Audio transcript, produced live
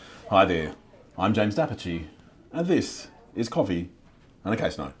Hi there, I'm James Dapachi, and this is Coffee and a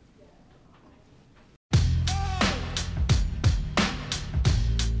Case Note.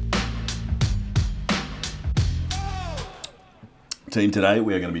 Team, today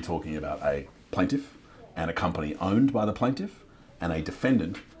we are going to be talking about a plaintiff and a company owned by the plaintiff, and a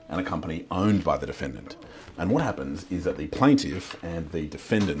defendant and a company owned by the defendant. And what happens is that the plaintiff and the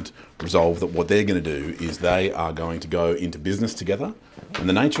defendant resolve that what they're going to do is they are going to go into business together, and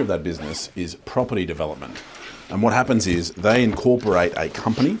the nature of that business is property development. And what happens is they incorporate a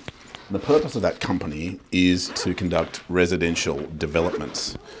company, and the purpose of that company is to conduct residential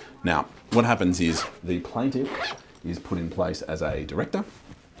developments. Now, what happens is the plaintiff is put in place as a director,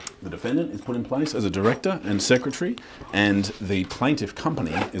 the defendant is put in place as a director and secretary, and the plaintiff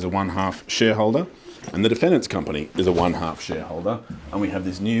company is a 1/2 shareholder, and the defendant's company is a 1/2 shareholder, and we have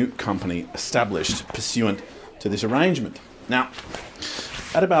this new company established pursuant to this arrangement. Now,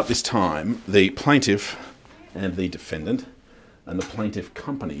 at about this time, the plaintiff and the defendant, and the plaintiff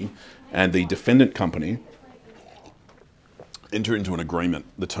company and the defendant company enter into an agreement,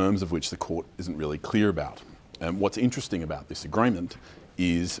 the terms of which the court isn't really clear about. And what's interesting about this agreement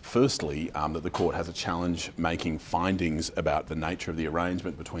is, firstly, that the court has a challenge making findings about the nature of the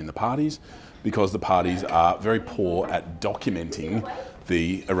arrangement between the parties, because the parties are very poor at documenting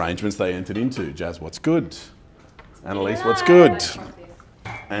the arrangements they entered into. Jazz, what's good? Annalise, what's good?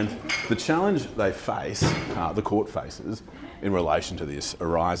 And the challenge they face, the court faces, in relation to this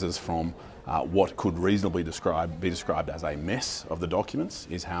arises from what could reasonably be described as a mess of the documents,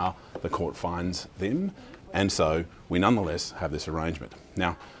 is how the court finds them. And so we nonetheless have this arrangement.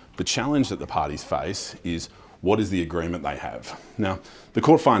 Now, the challenge that the parties face is, what is the agreement they have? Now, the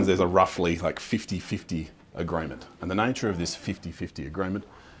court finds there's a roughly like 50-50 agreement, and the nature of this 50-50 agreement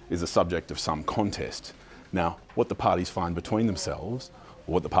is the subject of some contest. Now, what the parties find between themselves,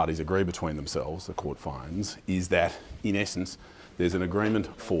 or what the parties agree between themselves, the court finds, is that in essence there's an agreement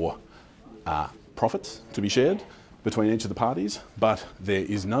for profits to be shared between each of the parties, but there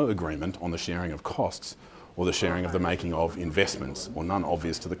is no agreement on the sharing of costs or the sharing of the making of investments, or none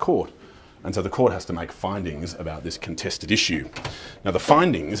obvious to the court. And so the court has to make findings about this contested issue. Now, the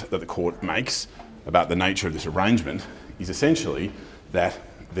findings that the court makes about the nature of this arrangement is essentially that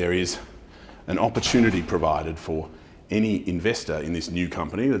there is an opportunity provided for any investor in this new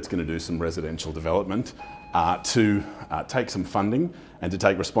company that's going to do some residential development to take some funding and to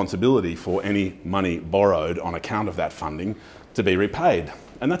take responsibility for any money borrowed on account of that funding to be repaid.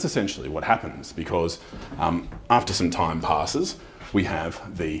 And that's essentially what happens, because after some time passes, we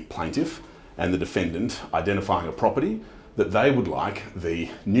have the plaintiff and the defendant identifying a property that they would like the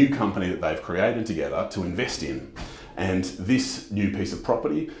new company that they've created together to invest in. And this new piece of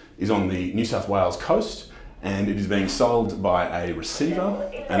property is on the New South Wales coast, and it is being sold by a receiver,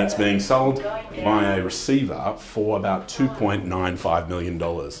 and it's being sold by a receiver for about $2.95 million.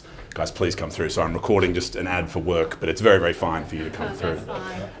 Guys, please come through. So I'm recording just an ad for work, but it's very, very fine for you to come through.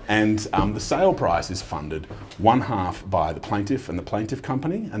 And the sale price is funded 1/2 by the plaintiff and the plaintiff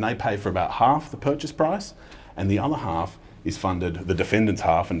company, and they pay for about half the purchase price, and the other half is funded, the defendant's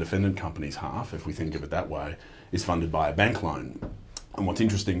half and defendant company's half, if we think of it that way, is funded by a bank loan. And what's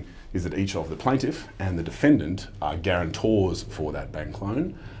interesting is that each of the plaintiff and the defendant are guarantors for that bank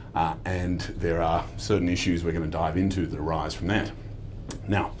loan, and there are certain issues we're going to dive into that arise from that.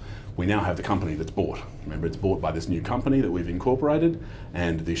 Now, we now have the company that's bought. Remember, it's bought by this new company that we've incorporated,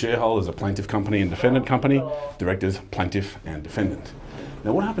 and the shareholders are plaintiff company and defendant company, directors, plaintiff and defendant.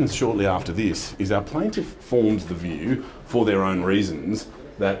 Now, what happens shortly after this is our plaintiff forms the view, for their own reasons,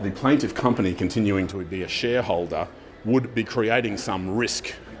 that the plaintiff company continuing to be a shareholder would be creating some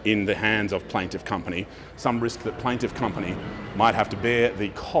risk in the hands of plaintiff company, some risk that plaintiff company might have to bear the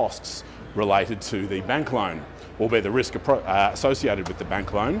costs related to the bank loan, or bear the risk associated with the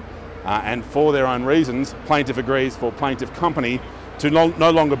bank loan. And for their own reasons, plaintiff agrees for plaintiff company to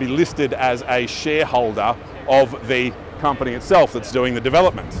no longer be listed as a shareholder of the company itself that's doing the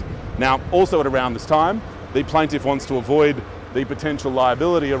development. Now, also at around this time, the plaintiff wants to avoid the potential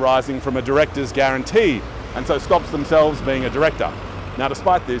liability arising from a director's guarantee, and so stops themselves being a director. Now,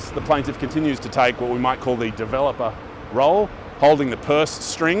 despite this, the plaintiff continues to take what we might call the developer role, holding the purse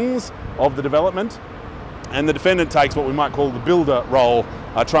strings of the development, and the defendant takes what we might call the builder role,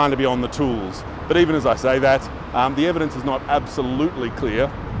 trying to be on the tools. But even as I say that, the evidence is not absolutely clear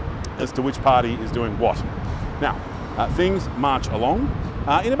as to which party is doing what. Now, things march along.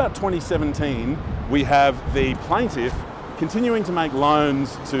 In about 2017, we have the plaintiff continuing to make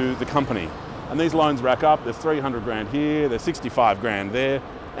loans to the company. And these loans rack up. There's 300 grand here, there's 65 grand there.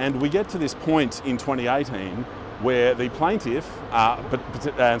 And we get to this point in 2018 where the plaintiff,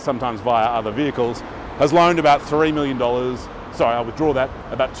 and sometimes via other vehicles, has loaned about $3 million, sorry, I'll withdraw that,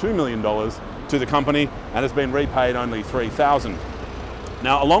 about $2 million to the company and has been repaid only $3,000.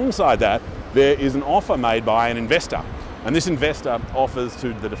 Now, alongside that, there is an offer made by an investor, and this investor offers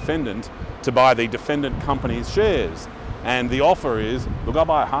to the defendant to buy the defendant company's shares. And the offer is, look, I'll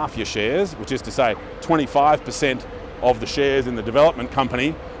buy half your shares, which is to say 25% of the shares in the development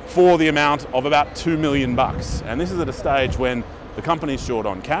company for the amount of about $2 million. And this is at a stage when the company's short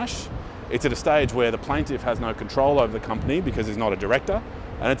on cash. It's at a stage where the plaintiff has no control over the company because he's not a director.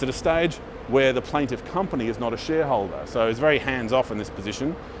 And it's at a stage where the plaintiff company is not a shareholder. So it's very hands-off in this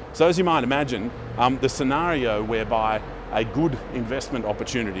position. So as you might imagine, the scenario whereby a good investment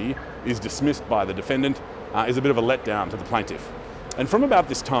opportunity is dismissed by the defendant is a bit of a letdown to the plaintiff. And from about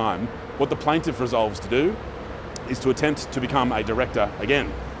this time, what the plaintiff resolves to do is to attempt to become a director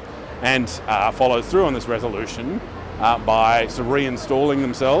again, and follows through on this resolution by sort of reinstalling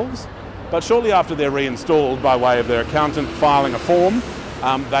themselves. But shortly after they're reinstalled, by way of their accountant filing a form,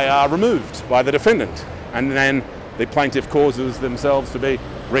 they are removed by the defendant. And then the plaintiff causes themselves to be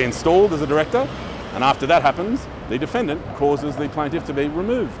reinstalled as a director. And after that happens, the defendant causes the plaintiff to be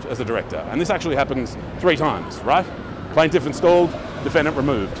removed as a director. And this actually happens 3 times, right? Plaintiff installed, defendant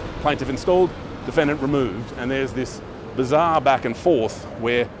removed. Plaintiff installed, defendant removed. And there's this bizarre back and forth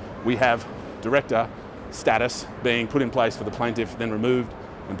where we have director status being put in place for the plaintiff, then removed,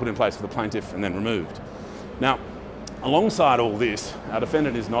 and put in place for the plaintiff, and then removed. Now, alongside all this, our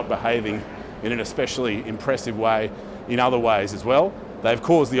defendant is not behaving in an especially impressive way in other ways as well. They've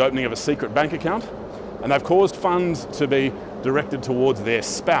caused the opening of a secret bank account, and they've caused funds to be directed towards their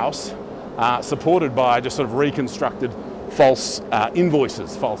spouse, supported by just sort of reconstructed false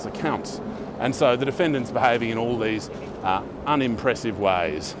invoices, false accounts. And so the defendant's behaving in all these unimpressive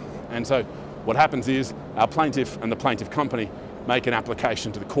ways. And so what happens is our plaintiff and the plaintiff company make an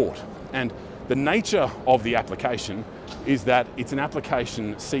application to the court. And the nature of the application is that it's an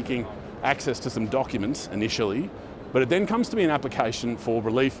application seeking access to some documents initially, but it then comes to be an application for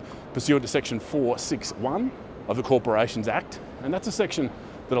relief pursuant to section 461 of the Corporations Act. And that's a section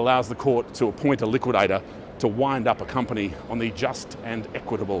that allows the court to appoint a liquidator to wind up a company on the just and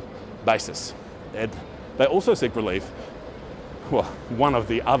equitable basis. And they also seek relief. Well, one of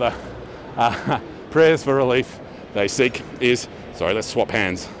the other prayers for relief they seek is, sorry, let's swap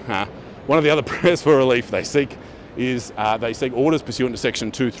hands. One of the other prayers for relief they seek is they seek orders pursuant to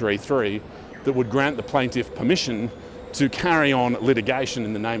section 233 that would grant the plaintiff permission to carry on litigation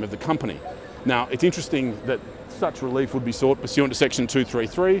in the name of the company. Now, it's interesting that such relief would be sought pursuant to section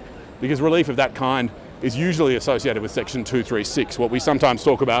 233 because relief of that kind is usually associated with section 236, what we sometimes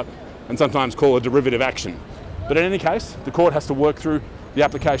talk about and sometimes call a derivative action. But in any case, the court has to work through the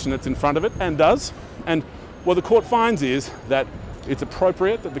application that's in front of it, and does. And what the court finds is that it's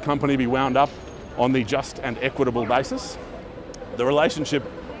appropriate that the company be wound up on the just and equitable basis. The relationship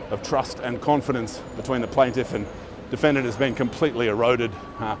of trust and confidence between the plaintiff and defendant has been completely eroded,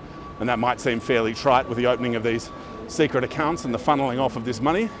 and that might seem fairly trite with the opening of these secret accounts and the funneling off of this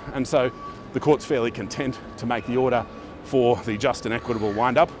money. And so the court's fairly content to make the order for the just and equitable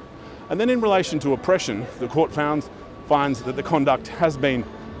wind-up. And then in relation to oppression, the court finds that the conduct has been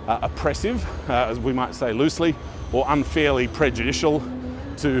oppressive, as we might say loosely, or unfairly prejudicial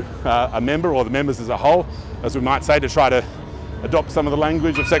to a member or the members as a whole, as we might say, to try to adopt some of the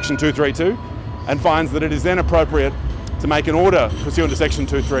language of section 232, and finds that it is then appropriate to make an order pursuant to section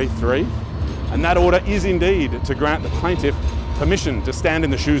 233, and that order is indeed to grant the plaintiff permission to stand in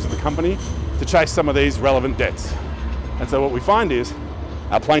the shoes of the company to chase some of these relevant debts. And so what we find is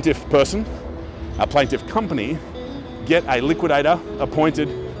our plaintiff person, our plaintiff company, get a liquidator appointed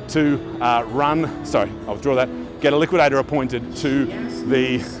to get a liquidator appointed to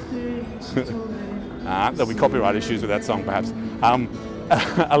the, there'll be copyright issues with that song perhaps,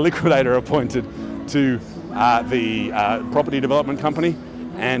 a liquidator appointed to the property development company,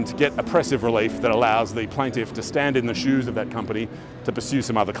 and get oppressive relief that allows the plaintiff to stand in the shoes of that company to pursue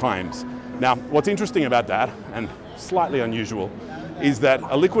some other claims. Now, what's interesting about that, and slightly unusual, is that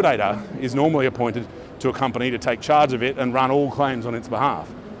a liquidator is normally appointed to a company to take charge of it and run all claims on its behalf.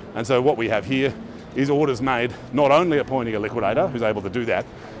 And so what we have here is orders made not only appointing a liquidator who's able to do that,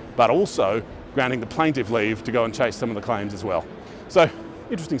 but also granting the plaintiff leave to go and chase some of the claims as well. So,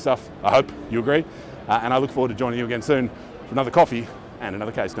 interesting stuff. I hope you agree. And I look forward to joining you again soon for another coffee and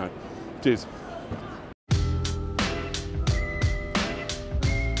another case note. Cheers.